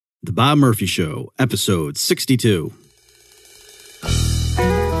The Bob Murphy Show, episode 62.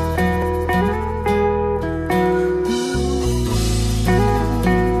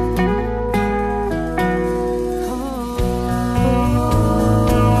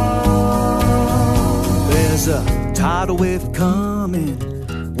 There's a tidal wave coming.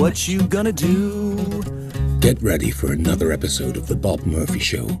 What you gonna do? Get ready for another episode of The Bob Murphy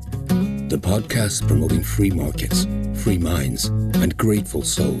Show, the podcast promoting free markets, free minds, and grateful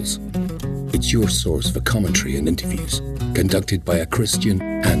souls. It's your source for commentary and interviews conducted by a Christian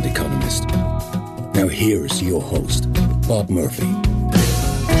and economist. Now here's your host, Bob Murphy.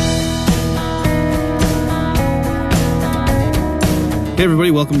 Hey everybody,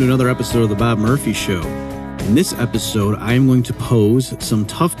 welcome to another episode of The Bob Murphy Show. In this episode, I am going to pose some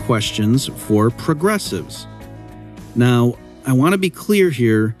tough questions for progressives. Now, I want to be clear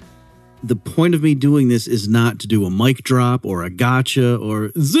here. The point of me doing this is not to do a mic drop or a gotcha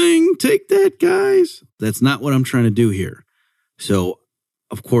or zing, take that, guys. That's not what I'm trying to do here. So,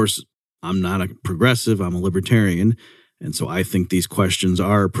 of course, I'm not a progressive. I'm a libertarian. And so I think these questions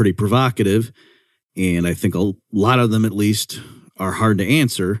are pretty provocative. And I think a lot of them, at least, are hard to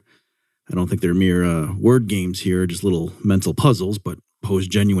answer. I don't think they're mere word games here, just little mental puzzles, but pose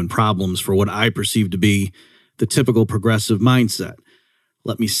genuine problems for what I perceive to be the typical progressive mindset.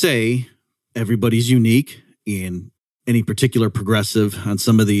 Let me say, everybody's unique, and any particular progressive on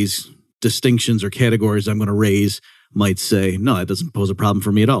some of these distinctions or categories I'm going to raise might say, no, that doesn't pose a problem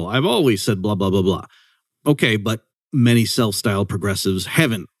for me at all. I've always said blah, blah, blah, blah. Okay, but many self-styled progressives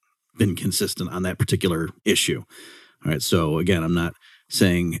haven't been consistent on that particular issue. All right, so again, I'm not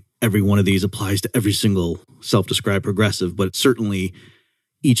saying every one of these applies to every single self-described progressive, but certainly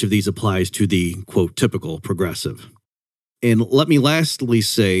each of these applies to the, quote, typical progressive. And let me lastly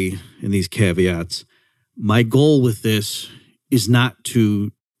say in these caveats, my goal with this is not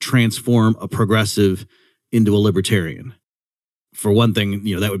to transform a progressive into a libertarian. For one thing,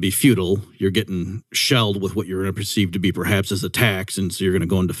 that would be futile. You're getting shelled with what you're going to perceive to be perhaps as attacks, and so you're going to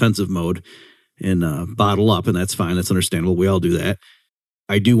go in defensive mode and bottle up, and that's fine. That's understandable. We all do that.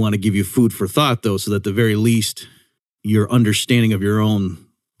 I do want to give you food for thought, though, so that at the very least, your understanding of your own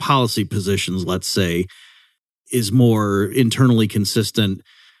policy positions, let's say, is more internally consistent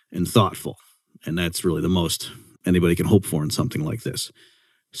and thoughtful. And that's really the most anybody can hope for in something like this.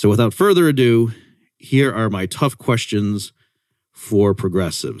 So without further ado, here are my tough questions for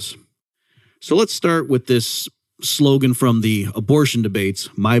progressives. So let's start with this slogan from the abortion debates,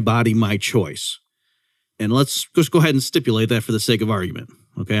 my body, my choice. And let's just go ahead and stipulate that for the sake of argument.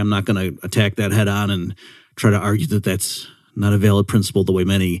 Okay, I'm not going to attack that head on and try to argue that that's not a valid principle the way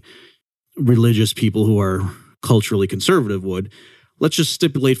many religious people who are culturally conservative would. Let's just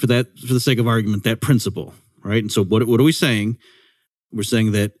stipulate for that, for the sake of argument, that principle, right? And so what are we saying? We're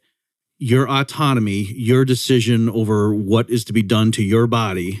saying that your autonomy, your decision over what is to be done to your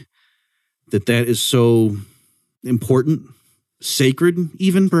body, that is so important, sacred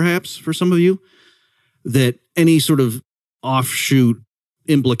even perhaps for some of you, that any sort of offshoot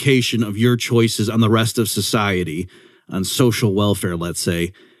implication of your choices on the rest of society, on social welfare, let's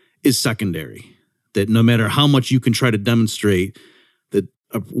say, is secondary. That no matter how much you can try to demonstrate that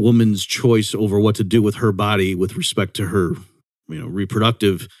a woman's choice over what to do with her body with respect to her,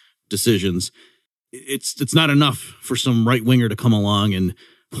 reproductive decisions, it's not enough for some right-winger to come along and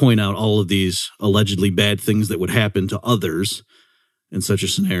point out all of these allegedly bad things that would happen to others in such a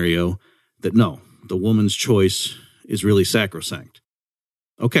scenario, that no, the woman's choice is really sacrosanct.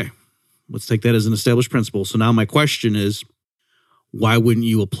 Okay, let's take that as an established principle. So now my question is, why wouldn't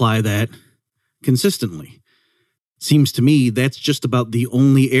you apply that consistently? Seems to me that's just about the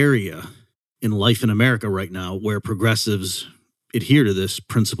only area in life in America right now where progressives adhere to this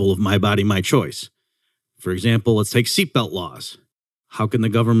principle of my body, my choice. For example, let's take seatbelt laws. How can the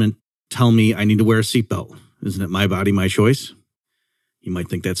government tell me I need to wear a seatbelt? Isn't it my body, my choice? You might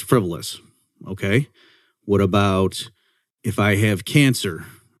think that's frivolous. Okay. What about if I have cancer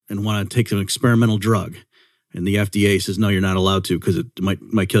and want to take an experimental drug and the FDA says, no, you're not allowed to because it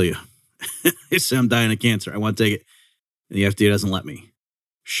might kill you. I say I'm dying of cancer. I want to take it. And the FDA doesn't let me.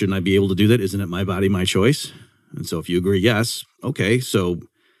 Shouldn't I be able to do that? Isn't it my body, my choice? And so if you agree, yes, okay. So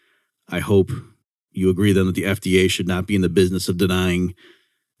I hope you agree then that the FDA should not be in the business of denying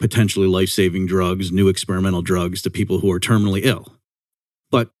potentially life-saving drugs, new experimental drugs to people who are terminally ill.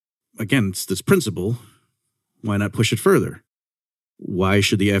 But again, it's this principle. Why not push it further? Why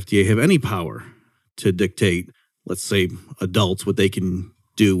should the FDA have any power to dictate, let's say, adults what they can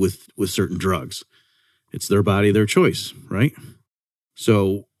do with certain drugs? It's their body, their choice, right?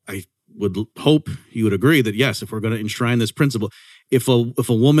 So I would hope you would agree that, yes, if we're going to enshrine this principle, if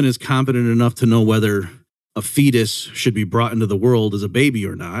a woman is competent enough to know whether a fetus should be brought into the world as a baby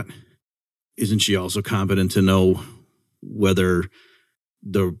or not, isn't she also competent to know whether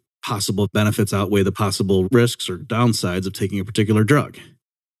the possible benefits outweigh the possible risks or downsides of taking a particular drug?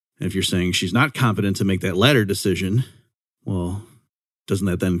 And if you're saying she's not competent to make that latter decision, well, doesn't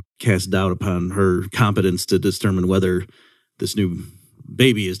that then cast doubt upon her competence to determine whether this new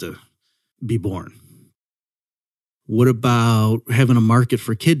baby is to be born? What about having a market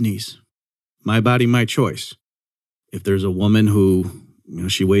for kidneys? My body, my choice. If there's a woman who,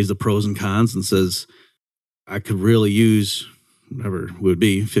 she weighs the pros and cons and says, I could really use whatever it would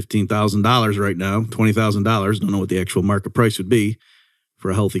be, $15,000 right now, $20,000. Don't know what the actual market price would be for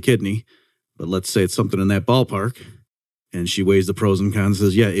a healthy kidney, but let's say it's something in that ballpark. And she weighs the pros and cons and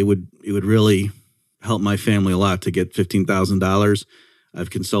says, yeah, it would really help my family a lot to get $15,000. I've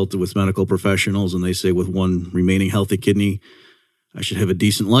consulted with medical professionals and they say with one remaining healthy kidney, I should have a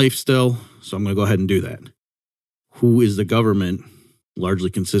decent life still. So I'm going to go ahead and do that. Who is the government, largely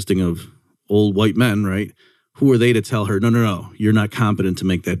consisting of old white men, right? Who are they to tell her, no, you're not competent to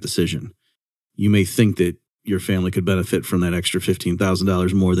make that decision. You may think that your family could benefit from that extra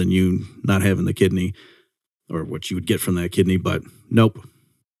 $15,000 more than you not having the kidney or what you would get from that kidney, but nope,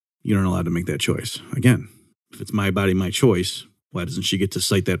 you're not allowed to make that choice. Again, if it's my body, my choice, why doesn't she get to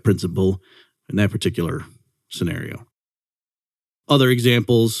cite that principle in that particular scenario? Other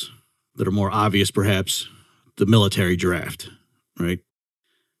examples that are more obvious, perhaps, the military draft, right?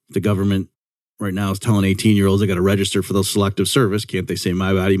 The government right now is telling 18-year-olds they got to register for the selective service. Can't they say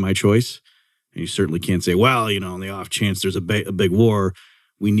my body, my choice? And you certainly can't say, well, on the off chance there's a big war,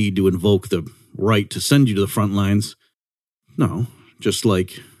 we need to invoke the right to send you to the front lines. No, just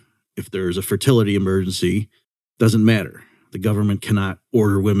like if there's a fertility emergency, doesn't matter. The government cannot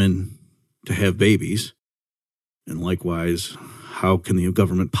order women to have babies. And likewise, how can the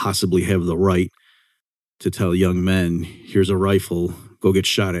government possibly have the right to tell young men, here's a rifle, go get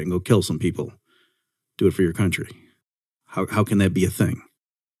shot at and go kill some people? Do it for your country. How can that be a thing?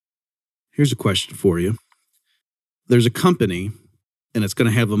 Here's a question for you. There's a company, and it's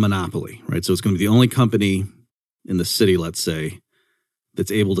going to have a monopoly, right? So it's going to be the only company in the city, let's say,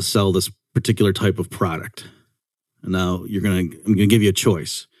 that's able to sell this particular type of product. And now I'm going to give you a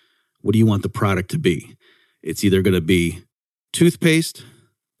choice. What do you want the product to be? It's either going to be toothpaste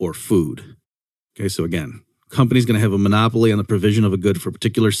or food. Okay, so again, company's going to have a monopoly on the provision of a good for a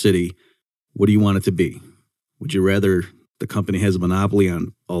particular city. What do you want it to be? Would you rather the company has a monopoly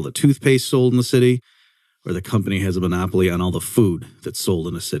on all the toothpaste sold in the city, or the company has a monopoly on all the food that's sold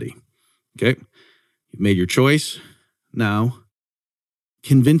in a city? Okay, you've made your choice. Now,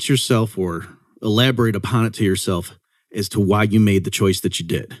 convince yourself or elaborate upon it to yourself as to why you made the choice that you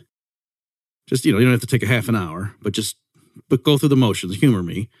did. Just, you don't have to take a half an hour, but go through the motions, humor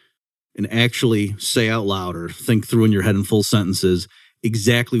me, and actually say out loud or think through in your head in full sentences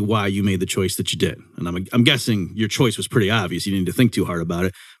exactly why you made the choice that you did. And I'm guessing your choice was pretty obvious. You didn't need to think too hard about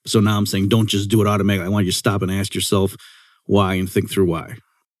it. So now I'm saying don't just do it automatically. I want you to stop and ask yourself why and think through why.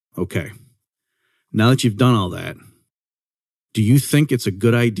 Okay. Now that you've done all that, do you think it's a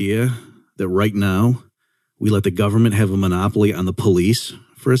good idea that right now we let the government have a monopoly on the police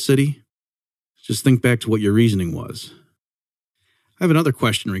for a city? Just think back to what your reasoning was. I have another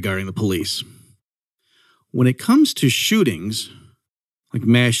question regarding the police. When it comes to shootings, like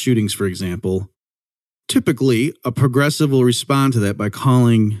mass shootings, for example, typically a progressive will respond to that by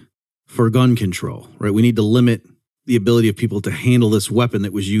calling for gun control, right? We need to limit the ability of people to handle this weapon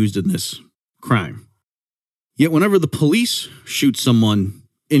that was used in this crime. Yet whenever the police shoot someone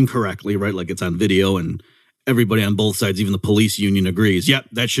incorrectly, right, like it's on video and everybody on both sides, even the police union agrees, yep,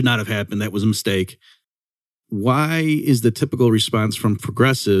 that should not have happened, that was a mistake. Why is the typical response from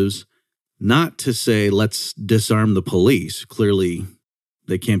progressives not to say, let's disarm the police? Clearly,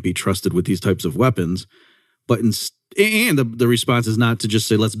 they can't be trusted with these types of weapons. But the response is not to just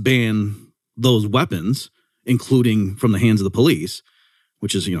say, let's ban those weapons, including from the hands of the police,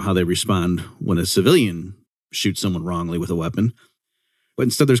 which is how they respond when a civilian shoots someone wrongly with a weapon. But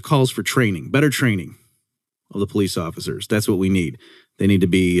instead, there's calls for training, better training of the police officers. That's what we need. They need to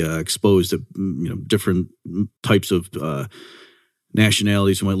be exposed to different types of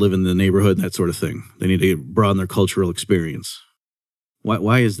nationalities who might live in the neighborhood, that sort of thing. They need to broaden their cultural experience.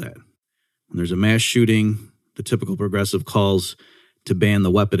 Why is that? When there's a mass shooting, the typical progressive calls to ban the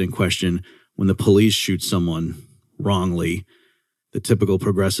weapon in question. When the police shoot someone wrongly, the typical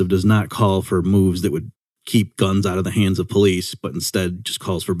progressive does not call for moves that would keep guns out of the hands of police, but instead just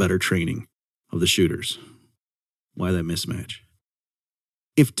calls for better training of the shooters. Why that mismatch?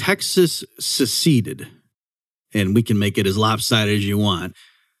 If Texas seceded and we can make it as lopsided as you want.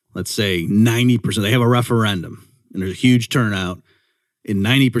 Let's say 90%, they have a referendum, and there's a huge turnout, and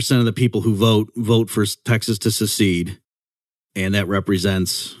 90% of the people who vote for Texas to secede, and that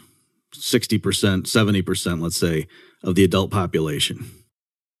represents 60%, 70%, let's say, of the adult population.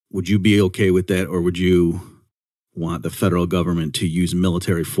 Would you be okay with that, or would you want the federal government to use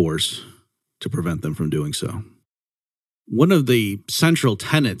military force to prevent them from doing so? One of the central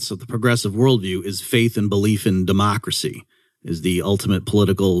tenets of the progressive worldview is faith and belief in democracy as the ultimate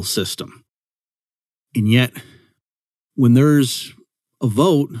political system. And yet, when there's a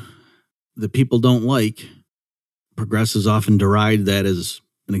vote that people don't like, progressives often deride that as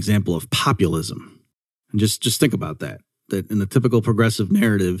an example of populism. And just think about that in the typical progressive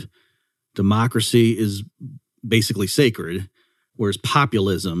narrative, democracy is basically sacred, whereas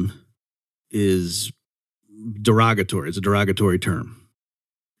populism is derogatory. It's a derogatory term.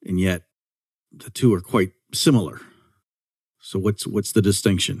 And yet the two are quite similar. So what's the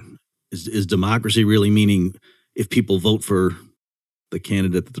distinction? Is democracy really meaning if people vote for the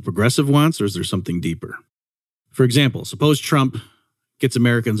candidate that the progressive wants, or is there something deeper? For example, suppose Trump gets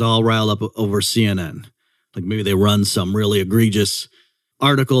Americans all riled up over CNN. Like maybe they run some really egregious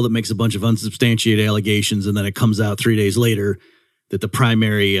article that makes a bunch of unsubstantiated allegations, and then it comes out 3 days later that the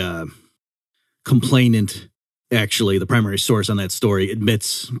primary complainant, actually the primary source on that story,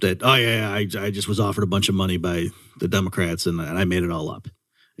 admits that, oh yeah, I just was offered a bunch of money by the Democrats and I made it all up.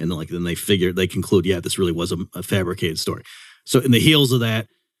 And then they conclude, yeah, this really was a fabricated story. So in the heels of that,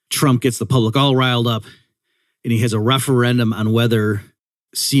 Trump gets the public all riled up, and he has a referendum on whether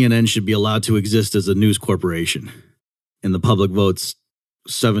CNN should be allowed to exist as a news corporation. And the public votes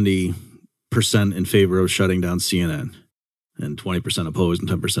 70% in favor of shutting down CNN, and 20% opposed and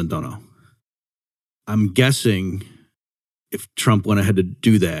 10% don't know. I'm guessing if Trump went ahead to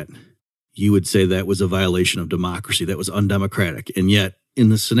do that, you would say that was a violation of democracy. That was undemocratic. And yet, in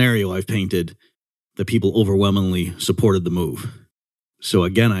the scenario I've painted, the people overwhelmingly supported the move. So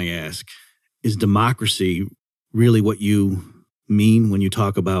again, I ask, is democracy really what you mean when you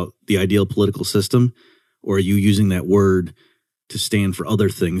talk about the ideal political system? Or are you using that word to stand for other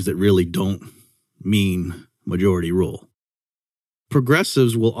things that really don't mean majority rule?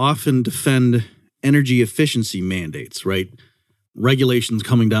 Progressives will often defend energy efficiency mandates, right? Regulations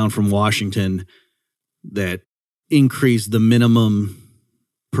coming down from Washington that increase the minimum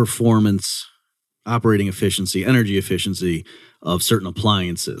performance, operating efficiency, energy efficiency of certain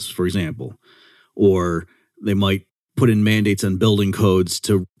appliances, for example. Or they might put in mandates on building codes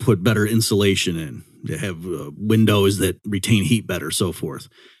to put better insulation in, to have windows that retain heat better, so forth.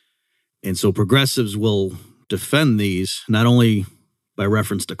 And so progressives will defend these not only by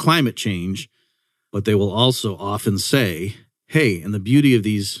reference to climate change, but they will also often say, hey, and the beauty of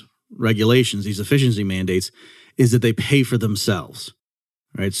these regulations, these efficiency mandates, is that they pay for themselves,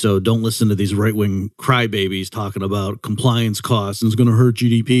 right? So don't listen to these right-wing crybabies talking about compliance costs and it's going to hurt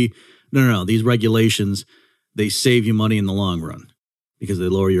GDP. No. These regulations, they save you money in the long run because they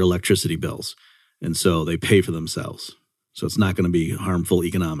lower your electricity bills. And so they pay for themselves. So it's not going to be harmful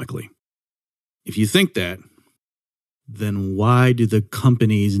economically. If you think that, then why do the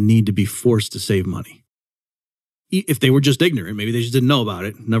companies need to be forced to save money? If they were just ignorant, maybe they just didn't know about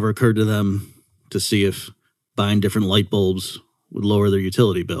it. It never occurred to them to see if buying different light bulbs would lower their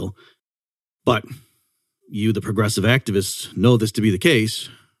utility bill. But you, the progressive activists, know this to be the case.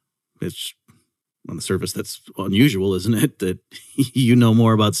 It's on the surface, that's unusual, isn't it? That you know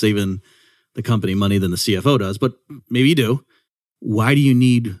more about saving the company money than the CFO does, but maybe you do. Why do you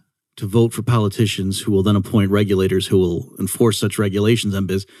need to vote for politicians who will then appoint regulators who will enforce such regulations on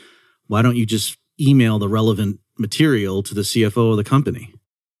biz? Why don't you just email the relevant material to the CFO of the company?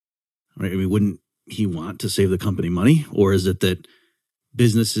 Right? I mean, wouldn't he want to save the company money? Or is it that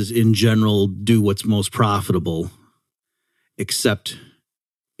businesses in general do what's most profitable, except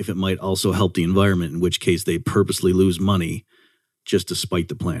if it might also help the environment, in which case they purposely lose money just to spite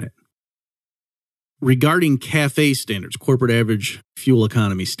the planet? Regarding CAFE standards, corporate average fuel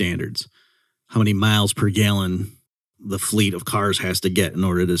economy standards, how many miles per gallon the fleet of cars has to get in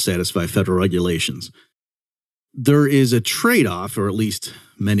order to satisfy federal regulations, there is a trade-off, or at least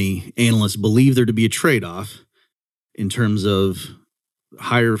many analysts believe there to be a trade-off in terms of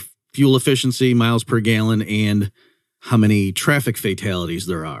higher fuel efficiency, miles per gallon, and how many traffic fatalities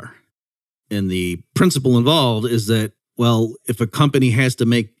there are. And the principle involved is that, well, if a company has to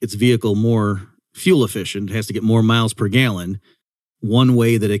make its vehicle more fuel efficient, has to get more miles per gallon, one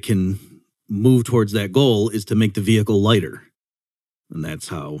way that it can move towards that goal is to make the vehicle lighter. And that's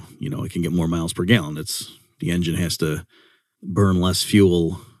how, it can get more miles per gallon. The engine has to burn less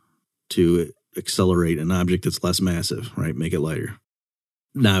fuel to accelerate an object that's less massive, right? Make it lighter.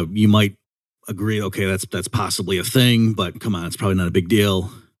 Now, you might agree, okay, that's possibly a thing, but come on, it's probably not a big deal.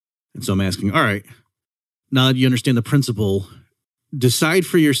 And so I'm asking, all right, now that you understand the principle, decide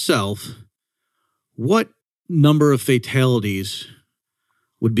for yourself what number of fatalities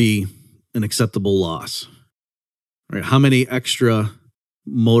would be an acceptable loss. Right? How many extra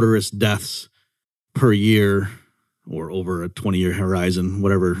motorist deaths per year or over a 20-year horizon,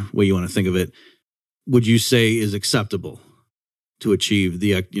 whatever way you want to think of it, would you say is acceptable to achieve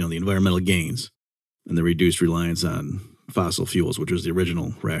the environmental gains and the reduced reliance on fossil fuels, which was the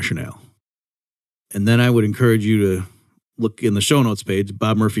original rationale? And then I would encourage you to look in the show notes page,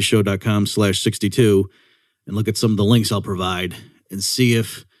 bobmurphyshow.com/62, and look at some of the links I'll provide and see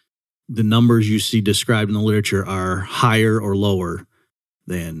if the numbers you see described in the literature are higher or lower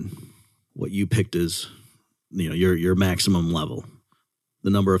than what you picked as, your maximum level. The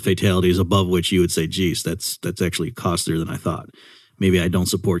number of fatalities above which you would say, geez, that's actually costlier than I thought. Maybe I don't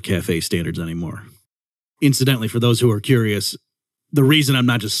support CAFE standards anymore. Incidentally, for those who are curious, the reason I'm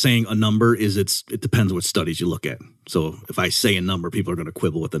not just saying a number is it depends what studies you look at. So if I say a number, people are going to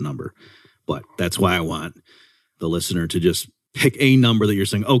quibble with the number. But that's why I want the listener to just pick a number that you're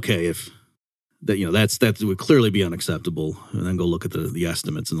saying, okay, if that would clearly be unacceptable, and then go look at the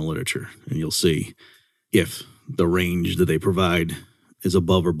estimates in the literature, and you'll see if the range that they provide is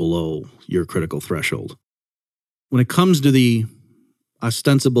above or below your critical threshold. When it comes to the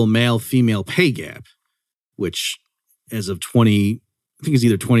ostensible male-female pay gap, which as of I think it's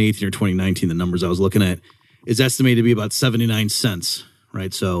either 2018 or 2019, the numbers I was looking at, is estimated to be about 79 cents,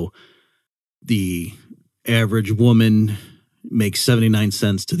 right? So the average woman makes 79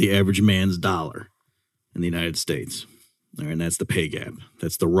 cents to the average man's dollar in the United States. All right, and that's the pay gap.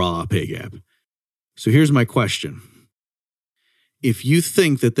 That's the raw pay gap. So here's my question. If you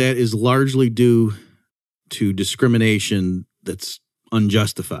think that is largely due to discrimination that's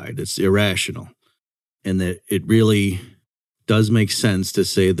unjustified, it's irrational, and that it really does make sense to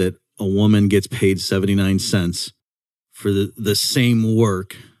say that a woman gets paid 79 cents for the same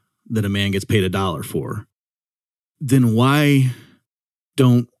work that a man gets paid $1 for, then why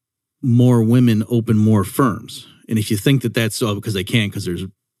don't more women open more firms? And if you think that that's because they can't, because there's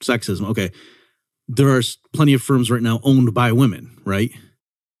sexism, okay, there are plenty of firms right now owned by women, right?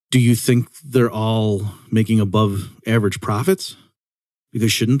 Do you think they're all making above average profits?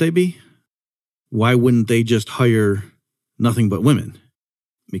 Because shouldn't they be? Why wouldn't they just hire nothing but women?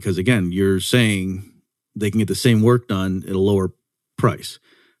 Because again, you're saying they can get the same work done at a lower price.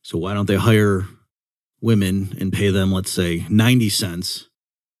 So why don't they hire women and pay them, let's say, 90 cents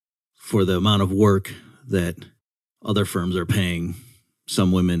for the amount of work that other firms are paying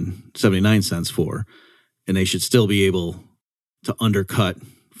some women 79 cents for, and they should still be able to undercut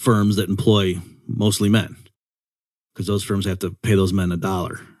firms that employ mostly men, because those firms have to pay those men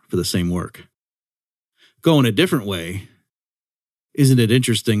 $1 for the same work. Going a different way, isn't it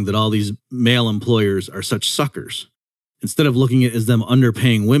interesting that all these male employers are such suckers? Instead of looking at it as them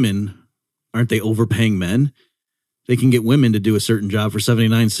underpaying women, aren't they overpaying men? They can get women to do a certain job for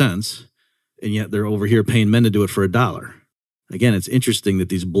 79 cents, and yet they're over here paying men to do it for $1. Again, it's interesting that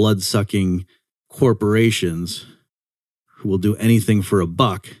these blood-sucking corporations who will do anything for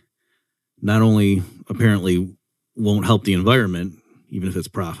 $1 not only apparently won't help the environment, even if it's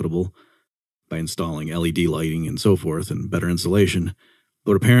profitable, by installing LED lighting and so forth and better insulation,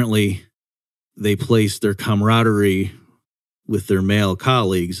 but apparently they place their camaraderie with their male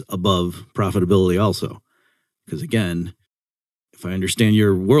colleagues above profitability also. Because again, if I understand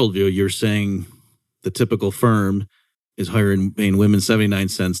your worldview, you're saying the typical firm is paying women 79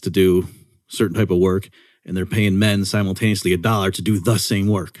 cents to do a certain type of work, and they're paying men simultaneously $1 to do the same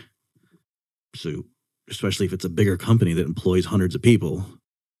work. So especially if it's a bigger company that employs hundreds of people,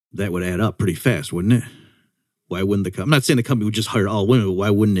 that would add up pretty fast, wouldn't it? Why wouldn't I'm not saying the company would just hire all women, but why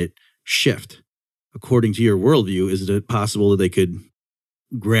wouldn't it shift? According to your worldview, is it possible that they could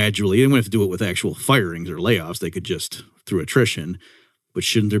gradually, they don't have to do it with actual firings or layoffs, they could just through attrition, but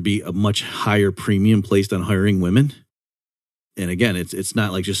shouldn't there be a much higher premium placed on hiring women? And again, it's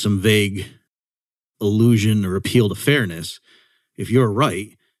not like just some vague illusion or appeal to fairness. If you're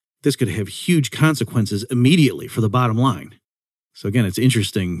right, this could have huge consequences immediately for the bottom line. So again, it's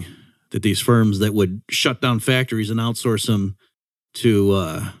interesting that these firms that would shut down factories and outsource them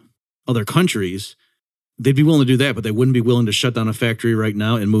to other countries, they'd be willing to do that, but they wouldn't be willing to shut down a factory right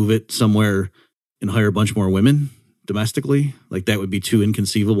now and move it somewhere and hire a bunch more women domestically. Like that would be too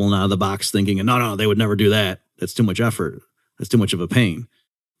inconceivable and out of the box thinking, and no, they would never do that. That's too much effort. That's too much of a pain.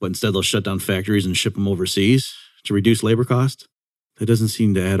 But instead they'll shut down factories and ship them overseas to reduce labor costs. That doesn't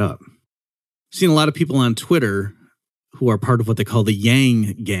seem to add up. seen a lot of people on Twitter who are part of what they call the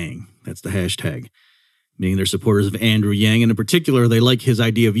Yang Gang. That's the hashtag, meaning they're supporters of Andrew Yang. And in particular, they like his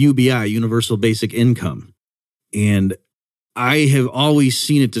idea of UBI, Universal Basic Income. And I have always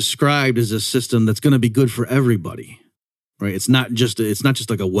seen it described as a system that's going to be good for everybody, right? It's not just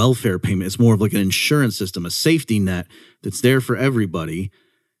like a welfare payment. It's more of like an insurance system, a safety net that's there for everybody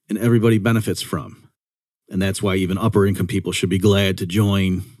and everybody benefits from. And that's why even upper income people should be glad to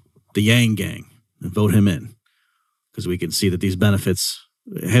join the Yang Gang and vote him in, because we can see that these benefits,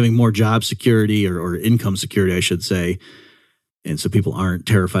 having more job security or income security, I should say, and so people aren't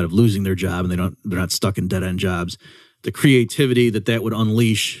terrified of losing their job and they're not stuck in dead-end jobs. The creativity that would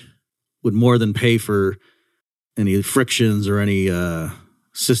unleash would more than pay for any frictions or any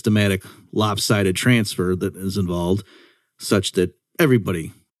systematic lopsided transfer that is involved, such that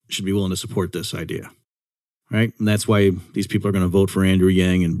everybody should be willing to support this idea, right? And that's why these people are going to vote for Andrew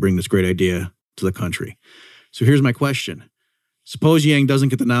Yang and bring this great idea to the country. So here's my question. Suppose Yang doesn't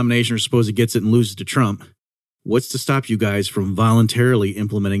get the nomination, or suppose he gets it and loses to Trump. What's to stop you guys from voluntarily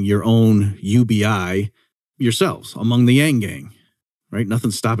implementing your own UBI yourselves among the Yang Gang, right?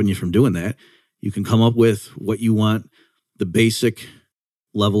 Nothing's stopping you from doing that. You can come up with what you want the basic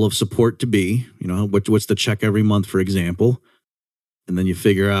level of support to be, what's the check every month, for example, and then you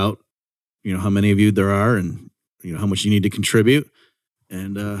figure out, how many of you there are and, how much you need to contribute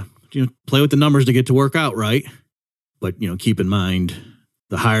and, play with the numbers to get to work out right. But, keep in mind,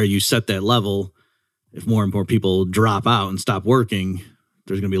 the higher you set that level, if more and more people drop out and stop working,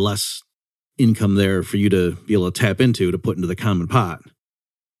 there's going to be less income there for you to be able to tap into to put into the common pot.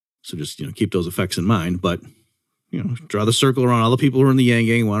 So just, keep those effects in mind. But, draw the circle around all the people who are in the Yang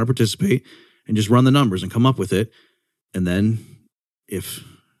Gang want to participate and just run the numbers and come up with it. And then if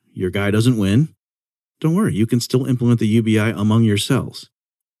your guy doesn't win, don't worry. You can still implement the UBI among yourselves.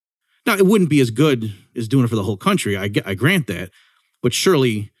 Now, it wouldn't be as good as doing it for the whole country. I grant that. But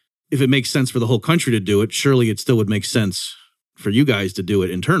surely, if it makes sense for the whole country to do it, surely it still would make sense for you guys to do it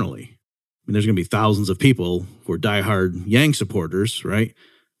internally. I mean, there's going to be thousands of people who are diehard Yang supporters, right?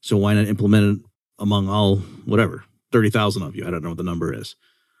 So why not implement it among all, 30,000 of you? I don't know what the number is.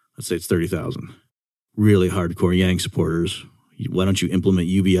 Let's say it's 30,000. Really hardcore Yang supporters. Why don't you implement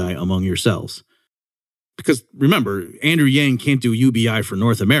UBI among yourselves? Because remember, Andrew Yang can't do UBI for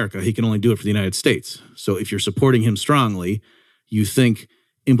North America. He can only do it for the United States. So if you're supporting him strongly, you think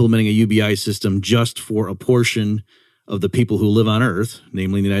implementing a UBI system just for a portion of the people who live on Earth,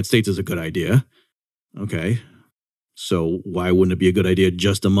 namely the United States, is a good idea. Okay. So why wouldn't it be a good idea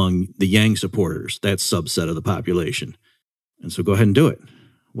just among the Yang supporters, that subset of the population? And so go ahead and do it.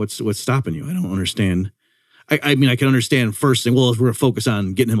 What's stopping you? I don't understand. I mean, I can understand first saying, well, if we're going to focus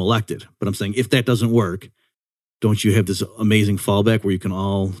on getting him elected. But I'm saying if that doesn't work, don't you have this amazing fallback where you can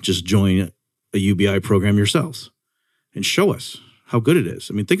all just join a UBI program yourselves and show us how good it is?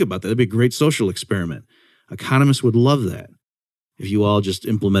 I mean, think about that. That'd be a great social experiment. Economists would love that if you all just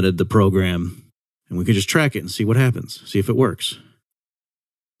implemented the program and we could just track it and see what happens, see if it works.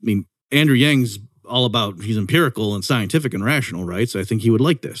 I mean, Andrew Yang's all about, he's empirical and scientific and rational, right? So I think he would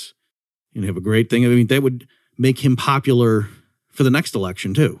like this. You have a great thing. I mean, that would make him popular for the next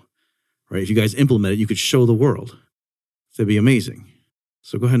election too, right? If you guys implement it, you could show the world. That'd be amazing.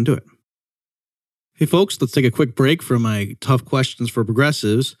 So go ahead and do it. Hey folks, let's take a quick break from my tough questions for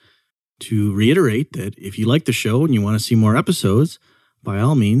progressives to reiterate that if you like the show and you want to see more episodes, by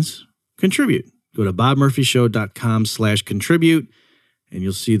all means, contribute. Go to bobmurphyshow.com/contribute and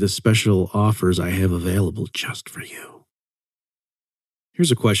you'll see the special offers I have available just for you.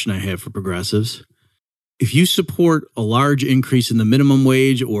 Here's a question I have for progressives. If you support a large increase in the minimum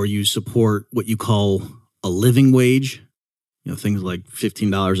wage, or you support what you call a living wage, things like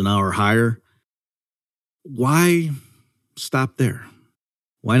 $15 an hour or higher, why stop there?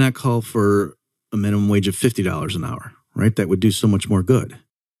 Why not call for a minimum wage of $50 an hour, right? That would do so much more good.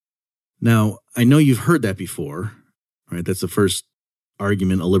 Now, I know you've heard that before, right? That's the first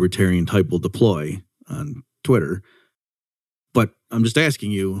argument a libertarian type will deploy on Twitter. But I'm just asking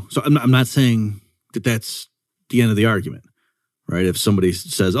you, so I'm not saying that that's the end of the argument, right? If somebody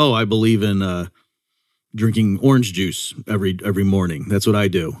says, oh, I believe in drinking orange juice every morning, that's what I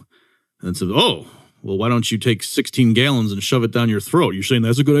do. And says, oh, well, why don't you take 16 gallons and shove it down your throat? You're saying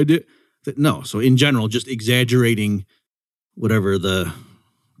that's a good idea? No. So in general, just exaggerating whatever the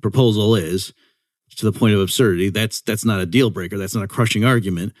proposal is to the point of absurdity, that's not a deal breaker. That's not a crushing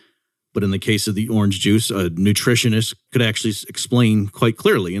argument. But in the case of the orange juice, a nutritionist could actually explain quite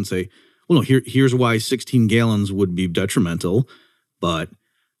clearly and say, well, no, here's why 16 gallons would be detrimental, but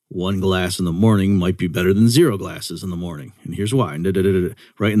one glass in the morning might be better than 0 glasses in the morning. And here's why.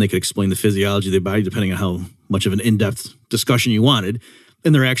 Right? And they could explain the physiology of the body depending on how much of an in-depth discussion you wanted.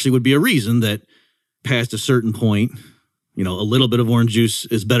 And there actually would be a reason that past a certain point, a little bit of orange juice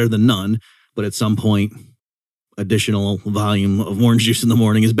is better than none, but at some point, additional volume of orange juice in the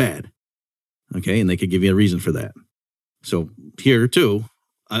morning is bad. Okay, and they could give you a reason for that. So here, too,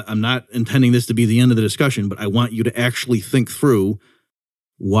 I'm not intending this to be the end of the discussion, but I want you to actually think through,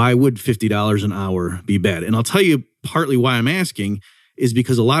 why would $50 an hour be bad? And I'll tell you partly why I'm asking is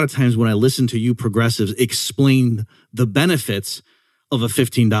because a lot of times when I listen to you progressives explain the benefits of a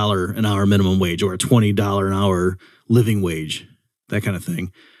 $15 an hour minimum wage or a $20 an hour living wage, that kind of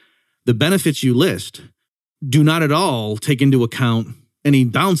thing, the benefits you list do not at all take into account any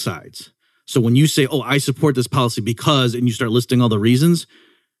downsides. So when you say, I support this policy because, and you start listing all the reasons,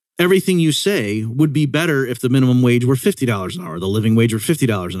 everything you say would be better if the minimum wage were $50 an hour, the living wage were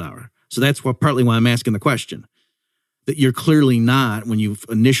 $50 an hour. So that's partly why I'm asking the question. That you're clearly not, when you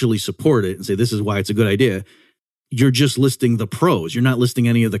initially support it and say this is why it's a good idea, you're just listing the pros. You're not listing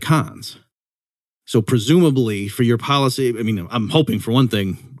any of the cons. So presumably for your policy, I'm hoping for one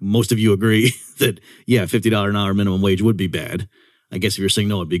thing, most of you agree that, $50 an hour minimum wage would be bad. I guess if you're saying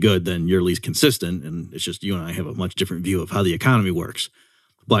no, it'd be good, then you're at least consistent. And it's just you and I have a much different view of how the economy works.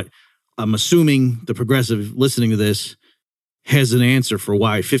 But I'm assuming the progressive listening to this has an answer for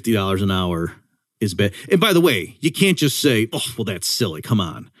why $50 an hour is bad. And by the way, you can't just say, that's silly. Come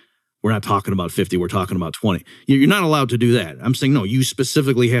on. We're not talking about 50. We're talking about 20. You're not allowed to do that. I'm saying, no, you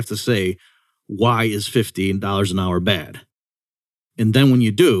specifically have to say, why is $50 an hour bad? And then when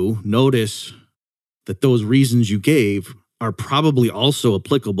you do, notice that those reasons you gave are probably also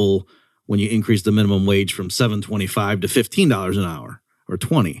applicable when you increase the minimum wage from $7.25 to $15 an hour or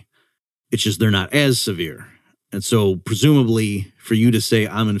 $20. It's just they're not as severe. And so presumably for you to say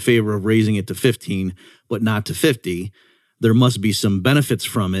I'm in favor of raising it to 15 but not to 50, there must be some benefits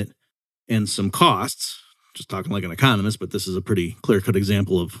from it and some costs. Just talking like an economist, but this is a pretty clear-cut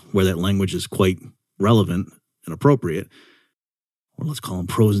example of where that language is quite relevant and appropriate. Or let's call them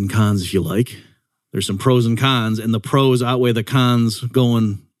pros and cons if you like. There's some pros and cons, and the pros outweigh the cons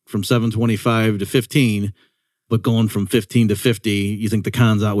going from 725 to 15, but going from 15 to 50, you think the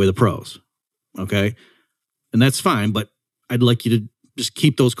cons outweigh the pros, okay? And that's fine, but I'd like you to just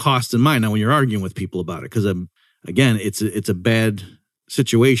keep those costs in mind now when you're arguing with people about it, because, again, it's a bad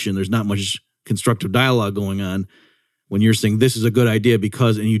situation. There's not much constructive dialogue going on when you're saying this is a good idea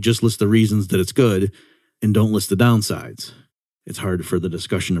because, and you just list the reasons that it's good and don't list the downsides. It's hard for the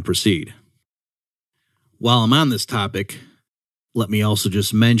discussion to proceed. While I'm on this topic, let me also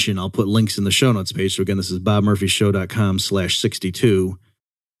just mention, I'll put links in the show notes page. So again, this is bobmurphyshow.com/62,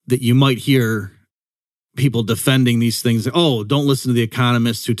 that you might hear people defending these things. Don't listen to the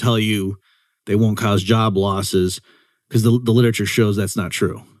economists who tell you they won't cause job losses, because the literature shows that's not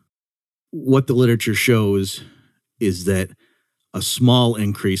true. What the literature shows is that a small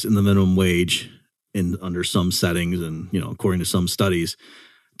increase in the minimum wage under some settings and, according to some studies,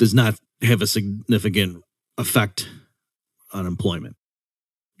 does not have a significant effect on employment.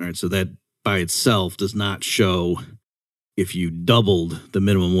 All right, so that by itself does not show if you doubled the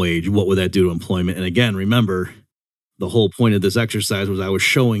minimum wage, what would that do to employment? And again, remember, the whole point of this exercise was I was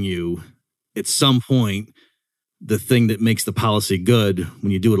showing you at some point the thing that makes the policy good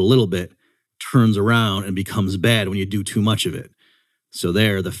when you do it a little bit turns around and becomes bad when you do too much of it. So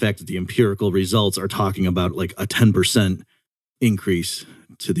the fact that the empirical results are talking about like a 10% increase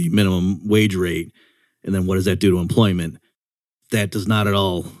to the minimum wage rate, and then what does that do to employment? That does not at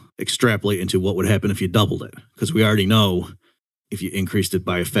all extrapolate into what would happen if you doubled it, because we already know if you increased it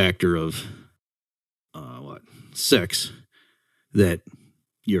by a factor of 6, that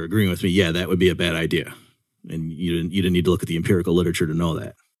you're agreeing with me. Yeah, that would be a bad idea, and you didn't need to look at the empirical literature to know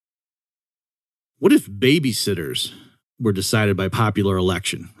that. What if babysitters were decided by popular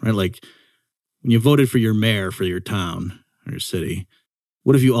election, right? Like when you voted for your mayor for your town or your city,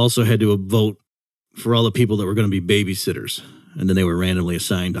 what if you also had to vote for all the people that were going to be babysitters, and then they were randomly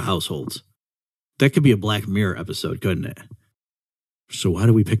assigned to households? That could be a Black Mirror episode, couldn't it? So why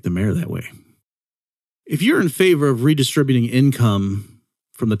do we pick the mayor that way? If you're in favor of redistributing income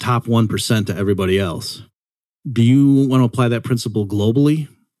from the top 1% to everybody else, do you want to apply that principle globally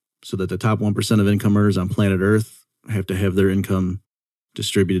so that the top 1% of income earners on planet Earth have to have their income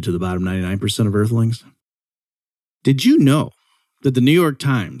distributed to the bottom 99% of Earthlings? Did you know that the New York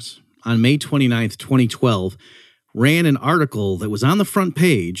Times on May 29th, 2012, ran an article that was on the front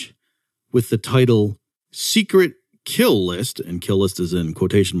page with the title, "Secret Kill List," and kill list is in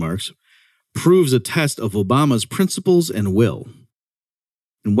quotation marks, "proves a test of Obama's principles and will."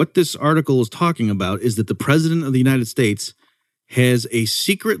 And what this article is talking about is that the President of the United States has a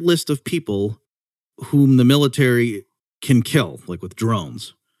secret list of people whom the military can kill, like with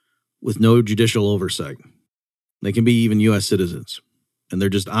drones, with no judicial oversight. They can be even U.S. citizens. And they're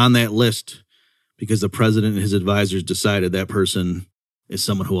just on that list because the president and his advisors decided that person is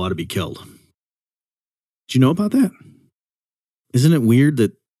someone who ought to be killed. Did you know about that? Isn't it weird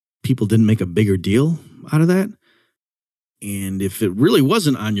that people didn't make a bigger deal out of that? And if it really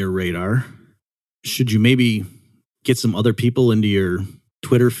wasn't on your radar, should you maybe get some other people into your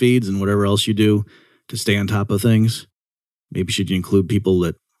Twitter feeds and whatever else you do to stay on top of things? Maybe should you include people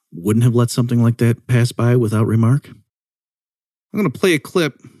that wouldn't have let something like that pass by without remark? I'm going to play a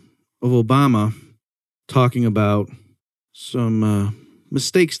clip of Obama talking about some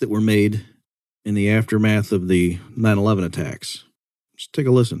mistakes that were made in the aftermath of the 9/11 attacks. Just take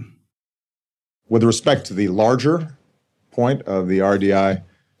a listen. With respect to the larger point of the RDI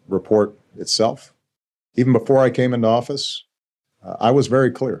report itself, even before I came into office, I was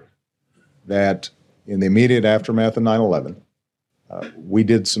very clear that in the immediate aftermath of 9/11, we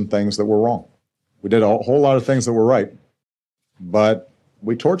did some things that were wrong. We did a whole lot of things that were right, but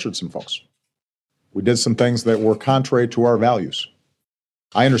we tortured some folks. We did some things that were contrary to our values.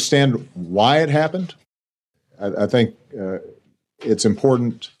 I understand why it happened. I think it's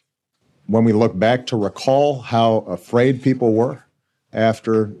important when we look back to recall how afraid people were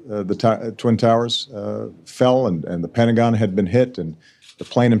after the Twin Towers fell and the Pentagon had been hit and the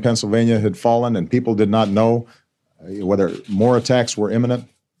plane in Pennsylvania had fallen and people did not know whether more attacks were imminent.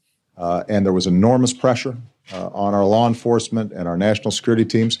 And there was enormous pressure on our law enforcement and our national security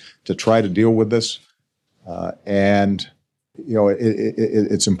teams to try to deal with this. And, you know,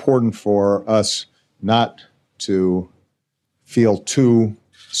 it's important for us not to feel too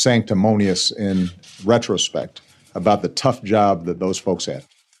sanctimonious in retrospect about the tough job that those folks had.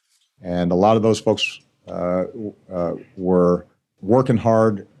 And a lot of those folks were working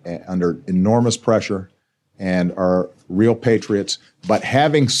hard under enormous pressure and are real patriots. But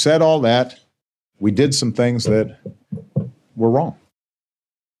having said all that, we did some things that were wrong.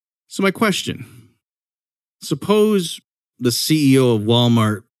 So my question, suppose the CEO of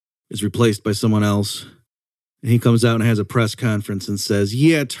Walmart is replaced by someone else, and he comes out and has a press conference and says,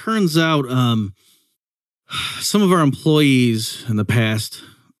 yeah, it turns out some of our employees in the past,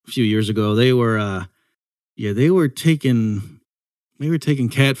 a few years ago, they were taking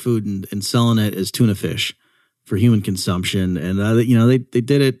cat food and selling it as tuna fish for human consumption. And, they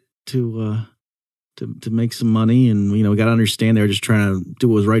did it to make some money. And, we got to understand they were just trying to do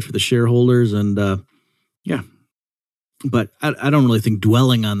what was right for the shareholders. And, But I don't really think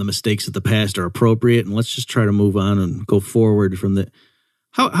dwelling on the mistakes of the past are appropriate. And let's just try to move on and go forward from the...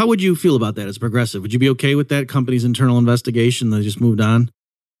 How would you feel about that as progressive? Would you be okay with that company's internal investigation that just moved on?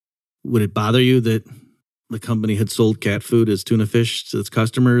 Would it bother you that the company had sold cat food as tuna fish to its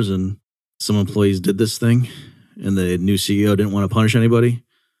customers and some employees did this thing and the new CEO didn't want to punish anybody?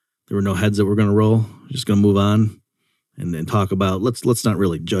 There were no heads that were going to roll. Just going to move on and then talk about, let's not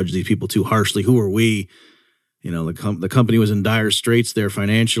really judge these people too harshly. Who are we? The company was in dire straits there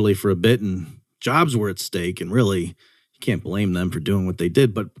financially for a bit and jobs were at stake. And really, you can't blame them for doing what they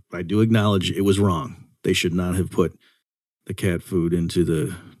did. But I do acknowledge it was wrong. They should not have put the cat food into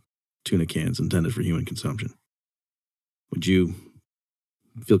the tuna cans intended for human consumption. Would you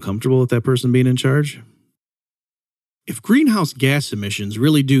feel comfortable with that person being in charge? If greenhouse gas emissions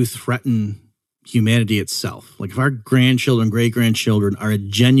really do threaten humanity itself, like if our grandchildren, great-grandchildren are a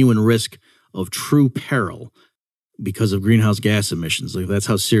genuine risk of true peril because of greenhouse gas emissions, like if that's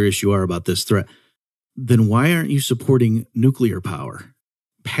how serious you are about this threat, then why aren't you supporting nuclear power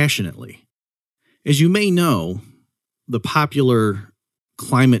passionately? As you may know, the popular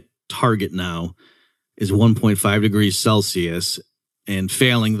climate target now is 1.5 degrees Celsius, and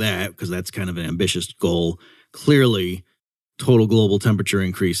failing that, because that's kind of an ambitious goal, clearly total global temperature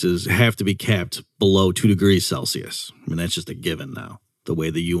increases have to be capped below 2 degrees Celsius. I mean, that's just a given now, the way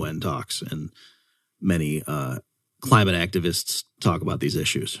the UN talks and many climate activists talk about these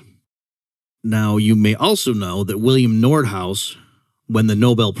issues. Now, you may also know that William Nordhaus won the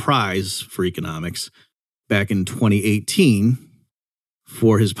Nobel Prize for Economics back in 2018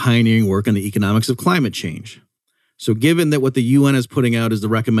 for his pioneering work on the economics of climate change. So given that what the UN is putting out as the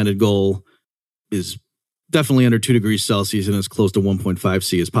recommended goal is definitely under 2 degrees Celsius and as close to 1.5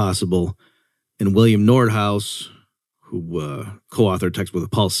 C as possible, and William Nordhaus, who co-authored text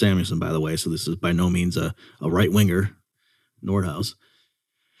with Paul Samuelson, by the way, so this is by no means a right-winger, Nordhaus.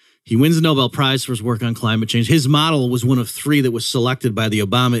 He wins the Nobel Prize for his work on climate change. His model was one of 3 that was selected by the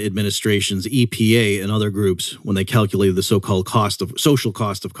Obama administration's EPA and other groups when they calculated the so-called social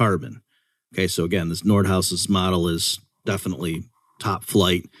cost of carbon. Okay, so again, this Nordhaus's model is definitely top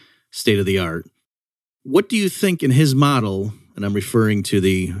flight, state of the art. What do you think in his model, and I'm referring to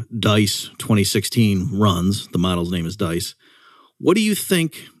the DICE 2016 runs, the model's name is DICE, what do you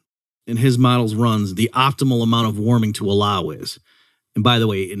think in his model's runs the optimal amount of warming to allow is? And by the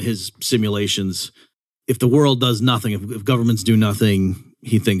way, in his simulations, if the world does nothing, if governments do nothing,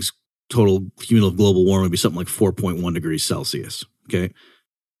 he thinks total cumulative global warming would be something like 4.1 degrees Celsius. Okay.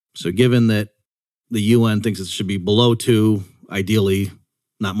 So given that the UN thinks it should be below 2, ideally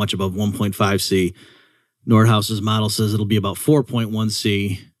not much above 1.5 C, Nordhaus's model says it'll be about 4.1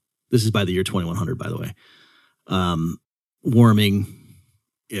 C. This is by the year 2100, by the way. Warming,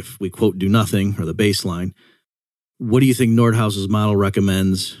 if we quote do nothing, or the baseline. What do you think Nordhaus's model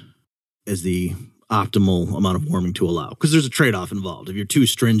recommends as the optimal amount of warming to allow? Because there's a trade-off involved. If you're too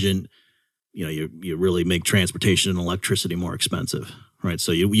stringent, you really make transportation and electricity more expensive, right?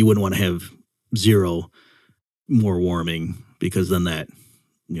 So you wouldn't want to have 0 more warming, because then that,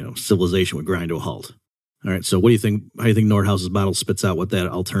 civilization would grind to a halt. All right. So what do you think? How do you think Nordhaus's model spits out what that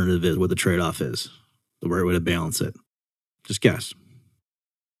alternative is, what the trade-off is, the right way to balance it? Just guess.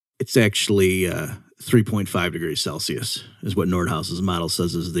 It's actually 3.5 degrees Celsius is what Nordhaus's model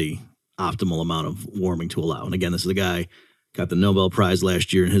says is the optimal amount of warming to allow. And again, this is the guy got the Nobel Prize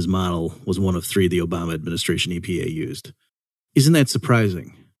last year, and his model was one of 3 the Obama administration EPA used. Isn't that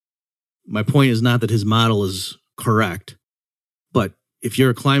surprising? My point is not that his model is correct, but if you're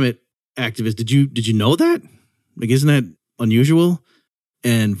a climate activist, did you know that? Like, isn't that unusual?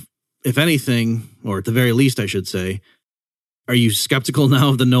 And if anything, or at the very least, I should say, are you skeptical now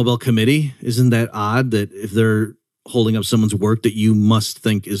of the Nobel Committee? Isn't that odd that if they're holding up someone's work that you must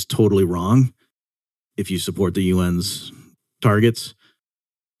think is totally wrong, if you support the UN's targets,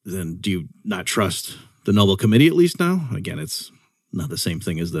 then do you not trust the Nobel Committee at least now? Again, it's not the same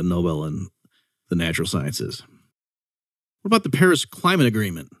thing as the Nobel and the natural sciences. What about the Paris Climate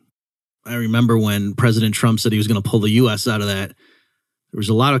Agreement? I remember when President Trump said he was going to pull the U.S. out of that, there was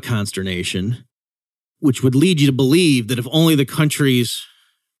a lot of consternation, which would lead you to believe that if only the countries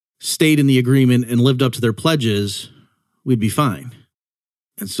stayed in the agreement and lived up to their pledges, we'd be fine.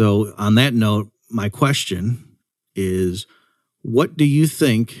 And so on that note, my question is, what do you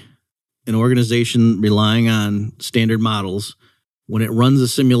think an organization relying on standard models, when it runs the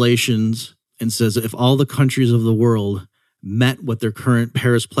simulations and says if all the countries of the world met what their current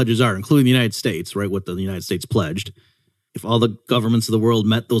Paris pledges are, including the United States, right, what the United States pledged, if all the governments of the world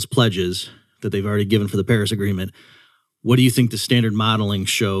met those pledges that they've already given for the Paris Agreement, what do you think the standard modeling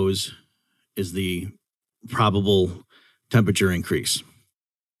shows is the probable temperature increase?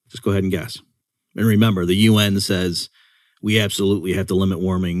 Just go ahead and guess. And remember, the UN says we absolutely have to limit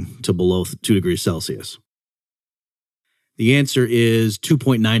warming to below 2 degrees Celsius. The answer is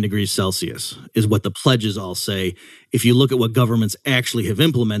 2.9 degrees Celsius is what the pledges all say. If you look at what governments actually have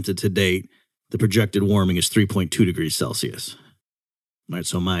implemented to date, the projected warming is 3.2 degrees Celsius. All right,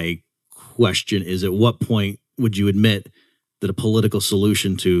 so my question is, at what point would you admit that a political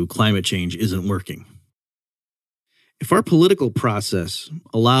solution to climate change isn't working? If our political process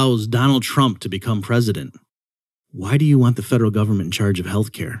allows Donald Trump to become president, why do you want the federal government in charge of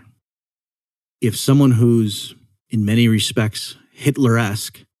healthcare? If someone who's in many respects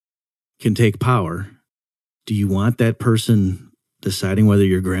Hitler-esque can take power, do you want that person deciding whether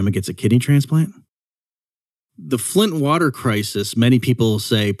your grandma gets a kidney transplant? The Flint water crisis, many people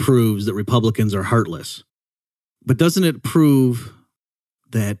say, proves that Republicans are heartless. But doesn't it prove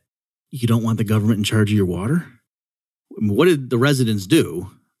that you don't want the government in charge of your water? What did the residents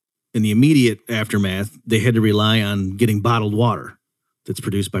do? In the immediate aftermath, they had to rely on getting bottled water that's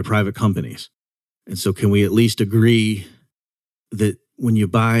produced by private companies. And so can we at least agree that when you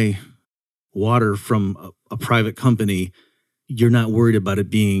buy water from a private company, you're not worried about it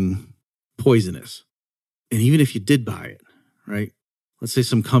being poisonous? And even if you did buy it, right? Let's say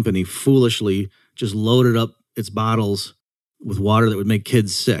some company foolishly just loaded up its bottles with water that would make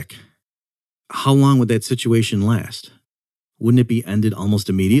kids sick. How long would that situation last? Wouldn't it be ended almost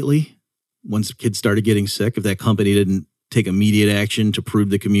immediately once kids started getting sick if that company didn't take immediate action to prove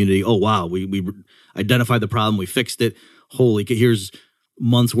to the community, oh, wow, we identified the problem, we fixed it. Holy, here's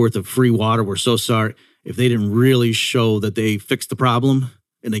months worth of free water. We're so sorry. If they didn't really show that they fixed the problem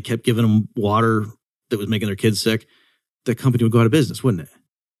and they kept giving them water that was making their kids sick, that company would go out of business, wouldn't it?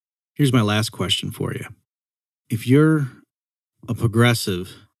 Here's my last question for you. If you're a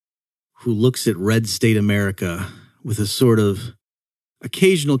progressive who looks at red state America with a sort of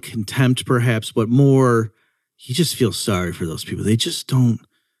occasional contempt perhaps, but more, you just feel sorry for those people. They just don't,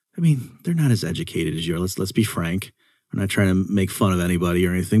 I mean, they're not as educated as you are. Let's be frank. I'm not trying to make fun of anybody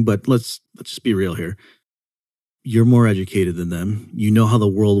or anything, but let's just be real here. You're more educated than them. You know how the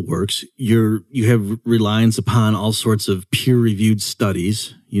world works. You have reliance upon all sorts of peer-reviewed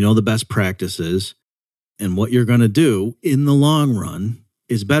studies. You know the best practices. And what you're going to do in the long run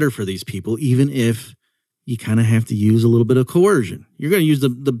is better for these people, even if you kind of have to use a little bit of coercion. You're going to use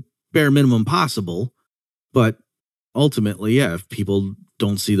the bare minimum possible, but ultimately, yeah, if people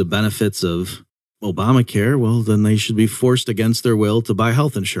don't see the benefits of Obamacare, well, then they should be forced against their will to buy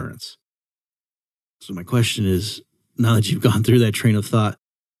health insurance. So my question is, now that you've gone through that train of thought,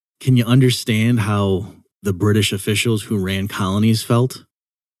 can you understand how the British officials who ran colonies felt?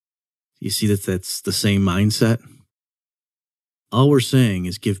 You see that that's the same mindset? All we're saying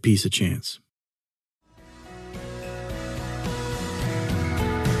is give peace a chance.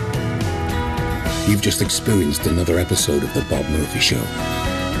 You've just experienced another episode of The Bob Murphy Show,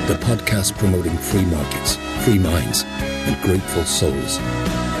 the podcast promoting free markets, free minds, and grateful souls.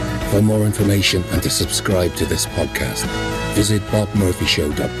 For more information and to subscribe to this podcast, visit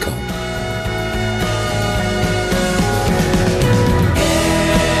bobmurphyshow.com.